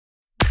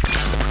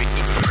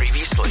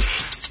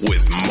Seriously,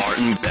 with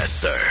Martin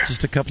Bester.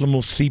 Just a couple of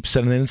more sleeps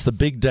and then it's the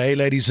big day,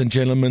 ladies and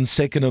gentlemen.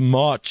 2nd of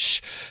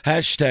March.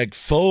 Hashtag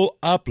full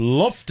up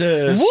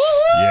Loftus.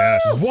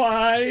 Yes.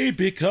 Why?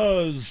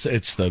 Because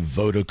it's the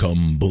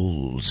Vodacom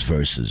Bulls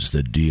versus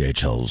the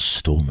DHL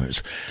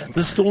Stormers.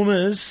 The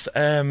Stormers,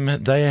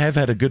 they have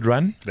had a good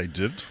run. They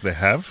did. They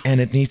have.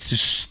 And it needs to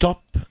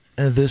stop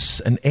this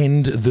and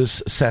end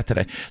this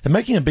Saturday. They're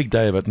making a big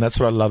day of it, and that's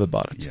what I love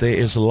about it. Yeah. There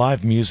is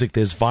live music,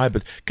 there's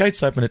vibe.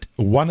 Gates open at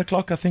 1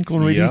 o'clock, I think,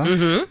 already. Yeah.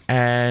 Mm-hmm.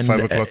 And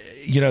 5 o'clock.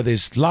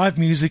 There's live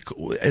music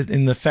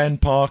in the fan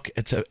park.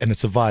 It's a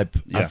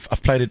vibe. Yeah.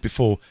 I've played it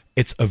before.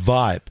 It's a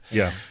vibe.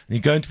 Yeah. You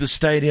go into the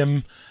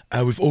stadium.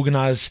 We've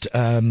organised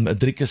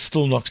Drika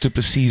Stilnox du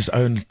Plessis'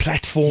 own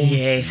platform.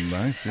 Yes.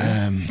 Nice,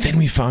 yeah. Then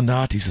we found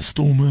out he's a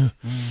Stormer.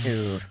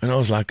 And I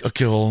was like,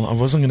 okay, well, I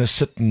wasn't going to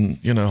sit and,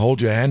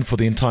 hold your hand for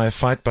the entire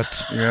fight,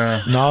 but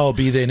now I'll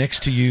be there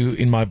next to you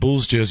in my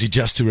Bulls jersey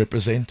just to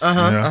represent.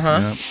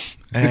 And,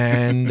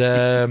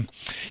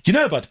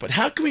 but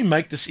how can we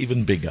make this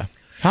even bigger?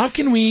 How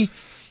can we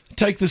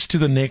take this to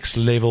the next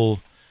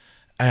level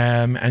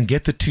and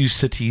get the two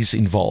cities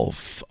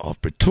involved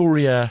of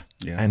Pretoria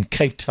and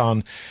Cape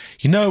Town?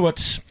 You know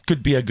what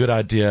could be a good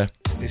idea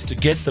is to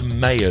get the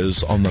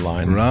mayors on the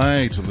line.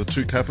 Right, so the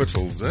two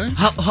capitals, eh?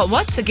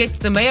 What? To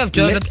get the mayor of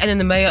Geordin and then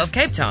the mayor of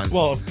Cape Town?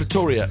 Well,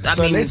 Pretoria.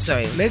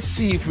 Let's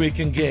see if we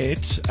can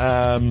get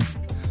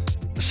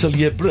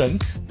Cilliers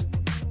Brink.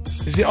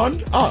 Is he on?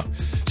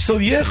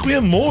 Cilliers,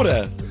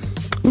 goeiemôre.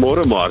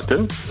 Môre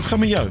Martin. Hoe gaan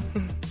met jou?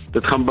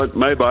 Dit gaan met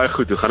my baie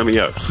goed. Hoe gaan dit met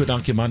jou? Goed,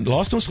 dankie man.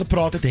 Laas ons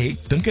gepraat het,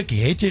 dink ek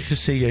het jy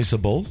gesê jy's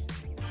 'n bul?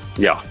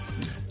 Ja.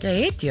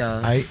 Jy het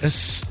ja. Hy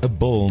is 'n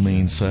bul,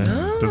 mense.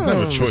 Doesn't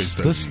have a choice.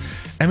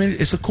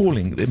 It's a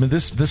calling. I mean,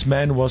 this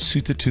man was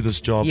suited to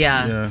this job.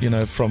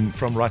 Yeah. From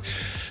right.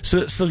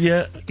 So,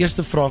 Cilliers,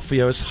 eerste vraag vir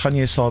jou is, gaan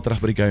jy Saterdag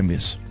by die game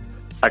wees?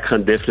 Ek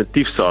gaan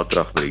definitief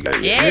Saterdag by die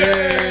game.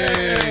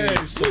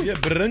 Yes. Cilliers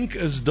Brink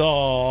is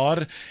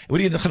daar. Hoor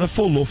jy, dit gaan 'n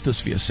vol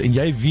Loftus wees en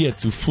jy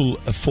weet hoe voel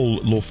 'n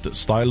vol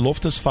Loftus. Daai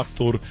Loftus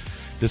faktor,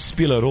 dit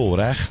speel 'n rol,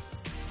 reg?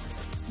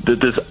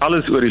 Dit is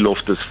alles oor die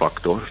Loftus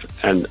factor,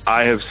 and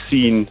I have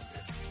seen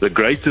the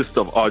greatest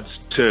of odds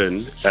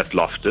turn at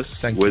Loftus,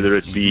 whether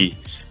it be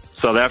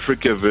South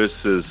Africa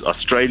versus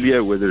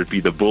Australia, whether it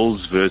be the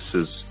Bulls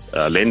versus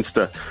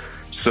Leinster.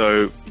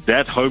 So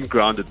that home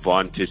ground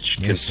advantage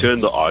can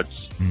turn the odds.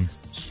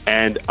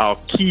 And our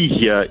key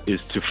here is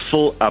to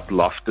fill up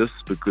Loftus,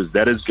 because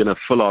that is going to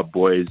fill our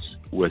boys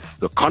with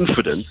the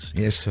confidence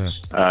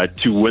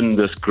to win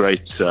this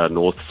great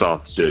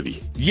North-South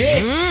derby.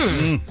 Yes!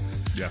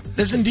 Yeah.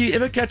 Listen, do you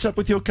ever catch up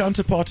with your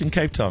counterpart in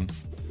Cape Town?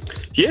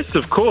 Yes,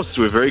 of course.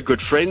 We're very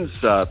good friends.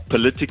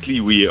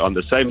 Politically, we're on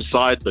the same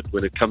side, but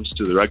when it comes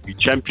to the rugby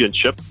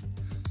championship,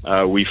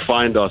 we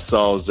find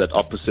ourselves at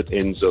opposite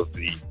ends of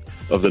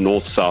the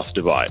North-South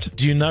divide.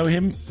 Do you know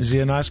him? Is he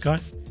a nice guy?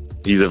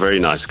 He's a very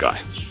nice guy.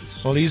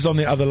 Well, he's on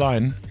the other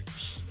line.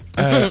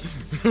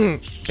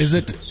 Is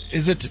it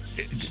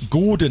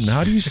Geordin?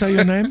 How do you say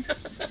your name?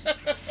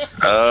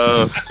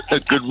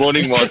 Good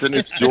morning, Martin.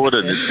 It's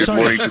Geordin. Good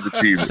morning to the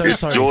team. It's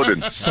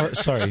Geordin.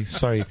 Sorry.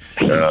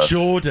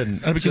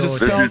 Geordin. Because it's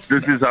spelled...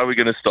 This is how we're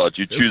going to start.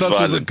 You choose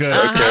violence. Okay.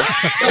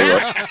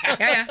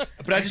 Yeah.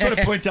 But I just want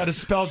to point out it's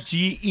spelled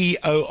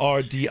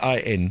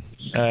Geordin.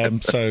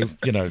 So,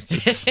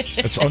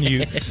 it's on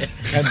you.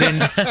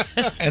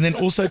 And then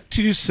also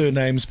two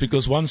surnames,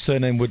 because one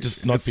surname would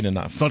have not been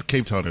enough. It's not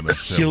Cape Town enough.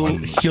 Hill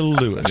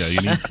Lewis. Yeah,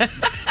 you need...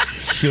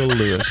 Hill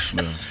Lewis.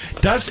 No.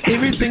 Does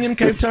everything in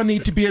Cape Town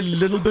need to be a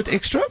little bit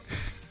extra?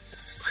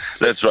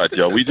 That's right,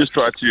 yeah. We just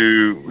try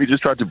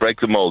to break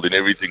the mold in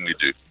everything we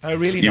do. Oh,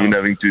 really? Even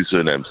having two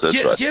surnames.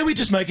 That's right. Yeah, we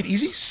just make it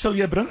easy.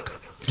 Cilliers Brink.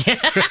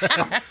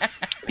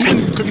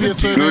 Could be a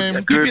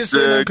surname.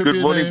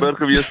 Good morning,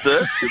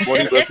 Burgemeester. Good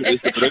morning,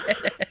 Burgemeester Brink.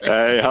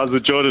 Hey, how's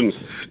it, Jordan?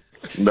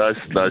 Nice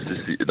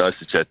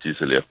to chat to you,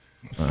 Cilliers.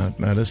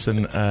 Now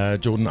listen,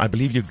 Geordin, I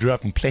believe you grew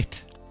up in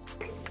Plet.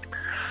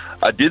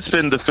 I did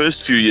spend the first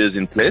few years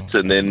in Plet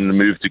and then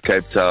moved to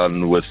Cape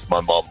Town with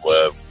my mom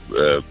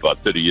about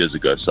 30 years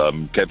ago. So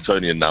I'm Cape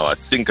Townian now. I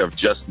think I've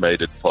just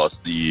made it past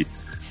the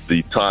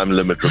time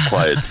limit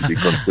required to be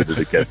considered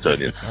a Cape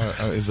Townian.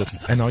 Oh, is it?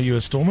 And are you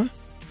a Stormer?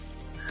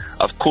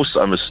 Of course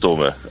I'm a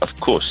Stormer. Of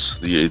course.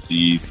 The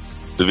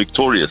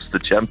victorious, the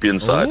champion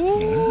side.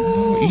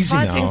 Ooh, easy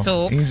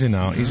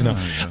now. Yeah.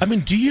 I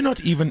mean, do you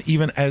not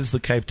even as the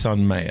Cape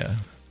Town mayor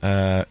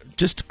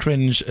just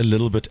cringe a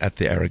little bit at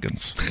the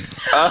arrogance?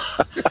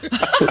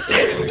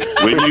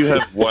 When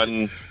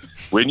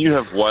you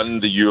have won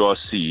the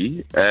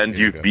URC and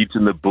you've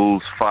beaten the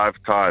Bulls 5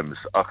 times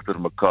achter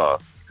mekaar,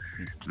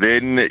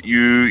 then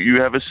you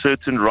have a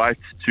certain right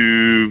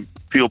to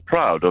feel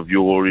proud of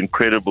your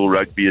incredible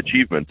rugby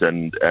achievement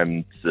and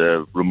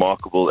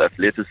remarkable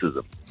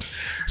athleticism.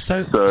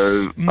 So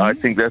I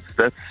think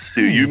that's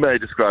you may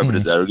describe it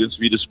as arrogance.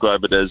 We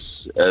describe it as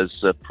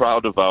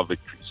proud of our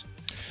victories.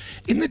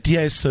 In the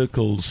DA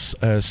circles,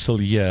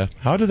 Cilliers,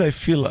 how do they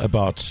feel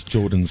about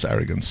Geordin's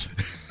arrogance?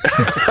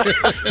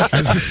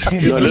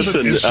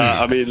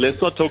 Listen,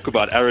 let's not talk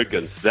about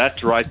arrogance.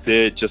 That right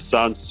there just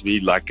sounds to me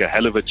like a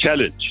hell of a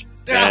challenge.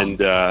 Yeah. And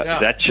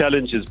that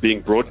challenge is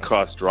being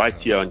broadcast right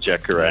here on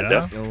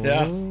Jacaranda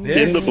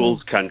in the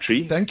Bulls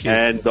country. Thank you.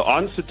 And the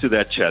answer to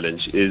that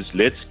challenge is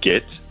let's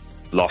get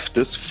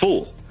Loftus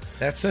full.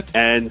 That's it.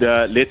 And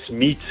let's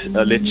meet,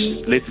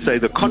 let's say,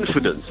 the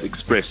confidence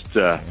expressed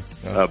by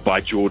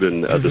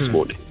Geordin this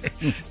morning.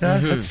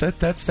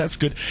 That's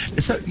good.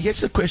 So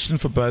here's a question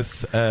for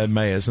both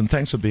mayors, and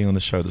thanks for being on the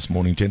show this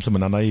morning,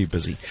 gentlemen. I know you're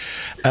busy.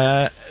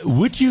 Do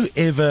you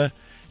ever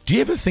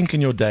think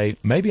in your day,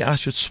 maybe I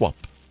should swap?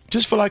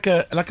 Just for like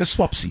a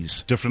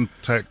swapsies. Different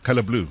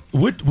color blue.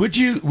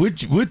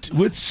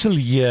 Would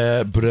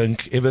Cilliers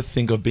Brink ever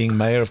think of being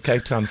mayor of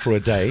Cape Town for a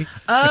day?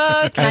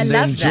 Oh, okay, and I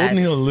then love that.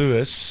 Geordin or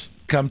Lewis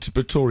come to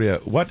Pretoria.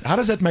 How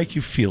does that make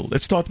you feel?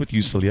 Let's start with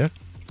you, Cilliers.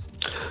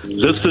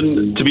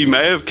 Listen, to be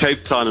mayor of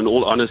Cape Town, in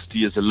all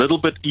honesty, is a little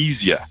bit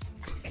easier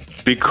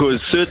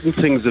because certain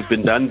things have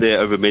been done there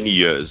over many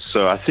years.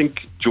 So I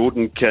think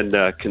Geordin can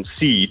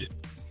concede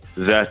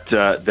that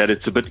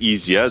it's a bit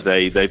easier.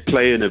 They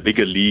play in a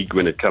bigger league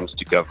when it comes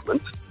to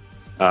government.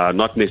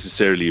 Not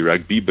necessarily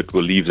rugby, but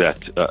we'll leave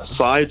that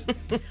aside.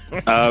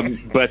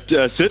 But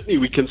certainly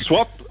we can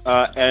swap,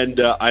 and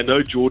I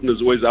know Geordin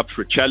is always up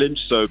for a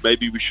challenge, so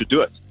maybe we should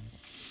do it.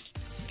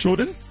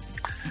 Geordin?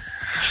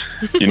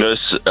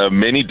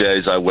 Many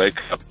days I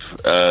wake up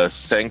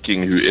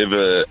thanking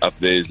whoever up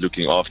there is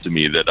looking after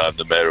me that I'm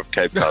the mayor of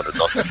Cape Town and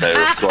not the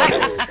mayor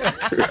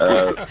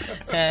of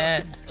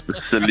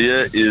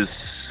Tshwane.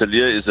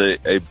 Cilliers is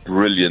a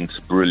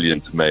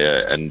brilliant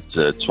mayor, and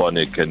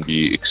Tshwane can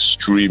be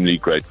extremely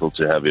grateful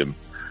to have him.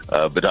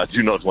 But I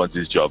do not want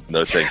his job.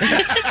 No, thank you.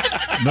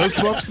 No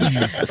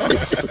swapsies.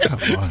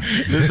 Come on.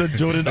 Listen,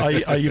 Geordin,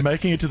 are you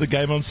making it to the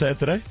game on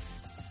Saturday?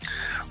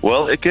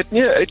 Well, ek het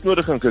nie 'n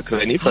uitnodiging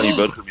gekry nie van die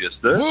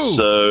burgemeester,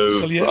 so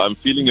Cilliers? I'm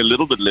feeling a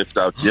little bit left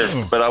out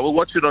here. But I will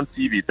watch it on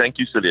TV. Thank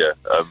you, Cilliers.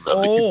 I'm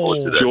looking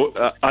forward to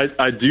that.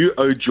 I do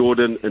owe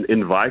Geordin an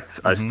invite.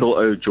 I still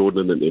owe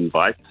Geordin an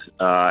invite.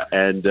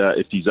 And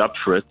if he's up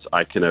for it,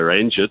 I can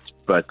arrange it.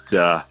 But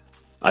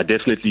I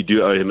definitely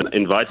do owe him an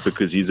invite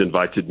because he's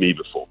invited me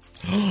before.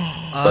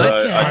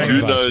 Okay.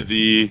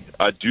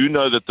 I do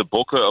know that the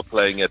Bokke are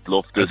playing at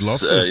Loftus,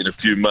 in a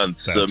few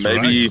months. That's so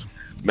right.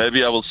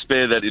 Maybe I will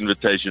spare that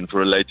invitation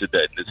for a later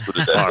date. Let's put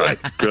it that way. All right,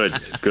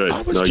 good.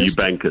 No, you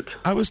bank it.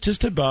 I was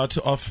just about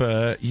to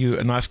offer you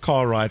a nice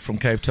car ride from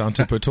Cape Town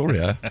to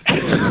Pretoria to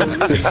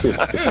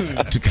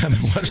come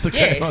and watch the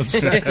game on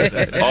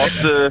Saturday.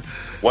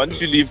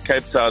 Once you leave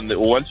Cape Town,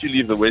 or once you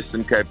leave the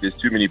Western Cape, there's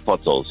too many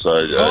potholes.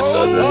 So,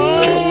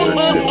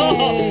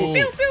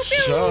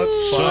 Shots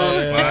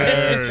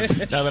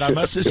fired. No, but I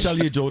must just tell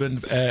you,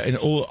 Geordin, in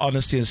all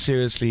honesty and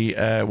seriously,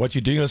 what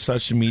you're doing on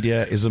social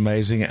media is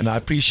amazing, and I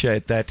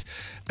appreciate that.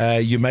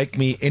 You make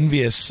me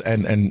envious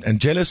and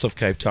jealous of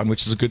Cape Town,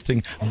 which is a good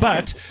thing.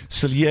 But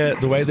Cilliers,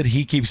 the way that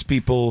he keeps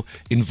people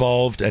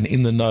involved and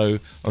in the know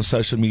on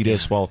social media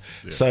as well.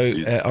 Yeah. So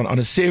on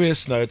a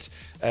serious note,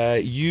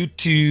 you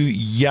two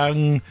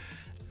young,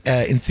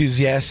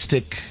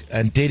 enthusiastic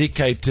and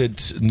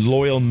dedicated and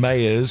loyal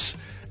mayors,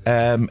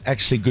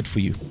 actually good for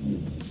you.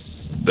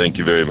 Thank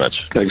you very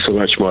much. Thanks so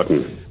much,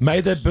 Martin.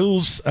 May the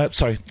Bulls,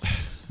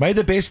 may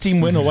the best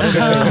team win, or whatever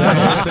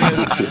the thing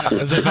is.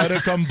 The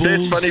Vodacom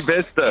Bulls.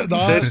 Dit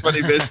van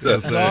die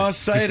beste.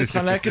 Say it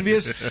gaan lekker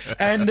wees.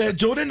 And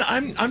Geordin,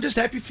 I'm just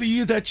happy for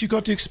you that you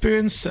got to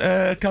experience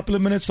a couple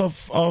of minutes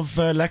of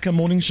lekker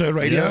morning show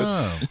radio.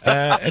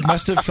 Yeah. It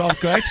must have felt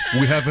great.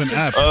 We have an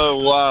app. Oh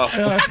wow!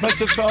 It must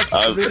have felt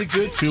really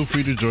good. Feel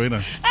free to join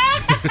us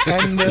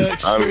and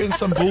experience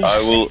some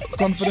Bulls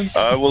confidence.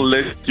 I will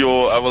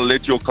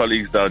let your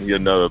colleagues down here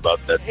know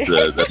about that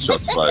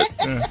shot fired.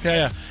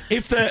 Okay.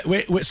 If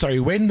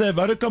when the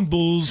Vodacom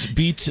Bulls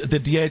beat the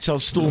DHL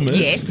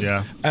Stormers,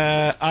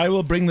 I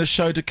will bring the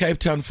show to Cape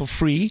Town for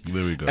free.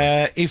 There we go.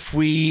 If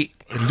we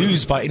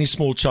lose by any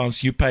small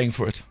chance, you paying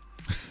for it.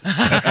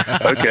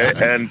 Okay,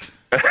 and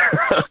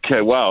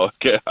okay, wow.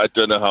 Okay, I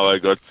don't know how I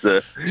got.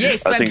 I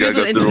think I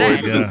got the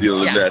wrong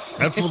deal in that.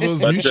 And for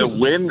those but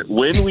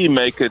when we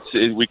make it,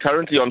 we're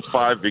currently on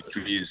 5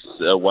 victories,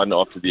 one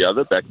after the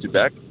other, back to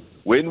back.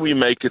 When we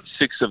make it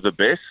 6 of the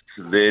best,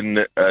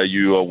 then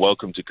you are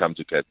welcome to come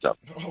to Cape Town.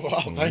 Oh,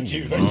 wow, thank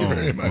you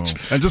very much.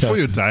 And just for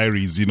your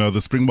diaries,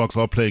 the Springboks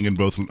are playing in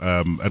both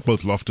at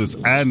both Loftus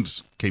and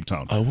Cape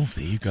Town. Oh, well,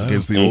 there you go.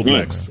 Against the All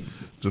Blacks.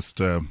 Just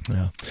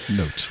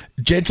note.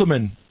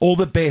 Gentlemen, all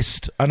the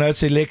best. I know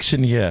it's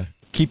election year.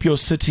 Keep your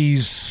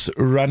cities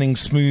running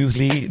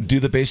smoothly.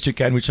 Do the best you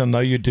can, which I know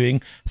you're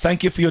doing.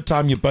 Thank you for your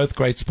time. You're both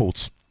great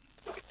sports.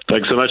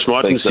 Thanks so much,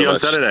 Martin. See you on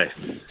Saturday.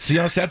 See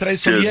you on Saturday.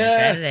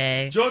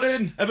 Saturday.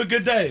 Geordin, have a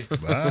good day.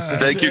 Bye.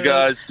 Thank you,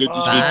 guys. Good to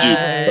meet you.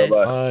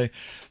 Bye-bye. Bye.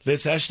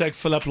 Let's hashtag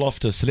fill up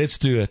Loftus. Let's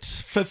do it.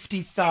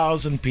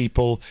 50,000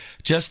 people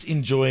just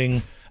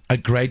enjoying a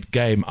great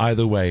game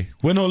either way.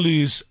 Win or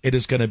lose, it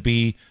is going to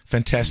be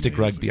fantastic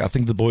rugby. I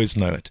think the boys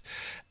know it.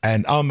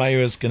 And our mayor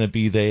is going to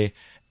be there.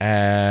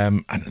 I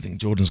don't think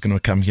Geordin's going to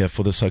come here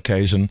for this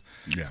occasion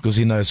because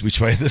he knows which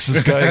way this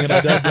is going, and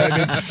I don't blame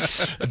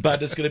him.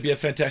 But it's going to be a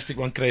fantastic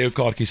one. Kry jou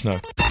kaartjies nou.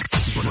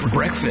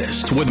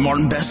 Breakfast with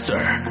Martin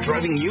Bester,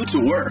 driving you to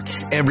work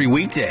every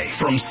weekday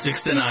from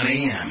 6 to 9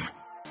 a.m.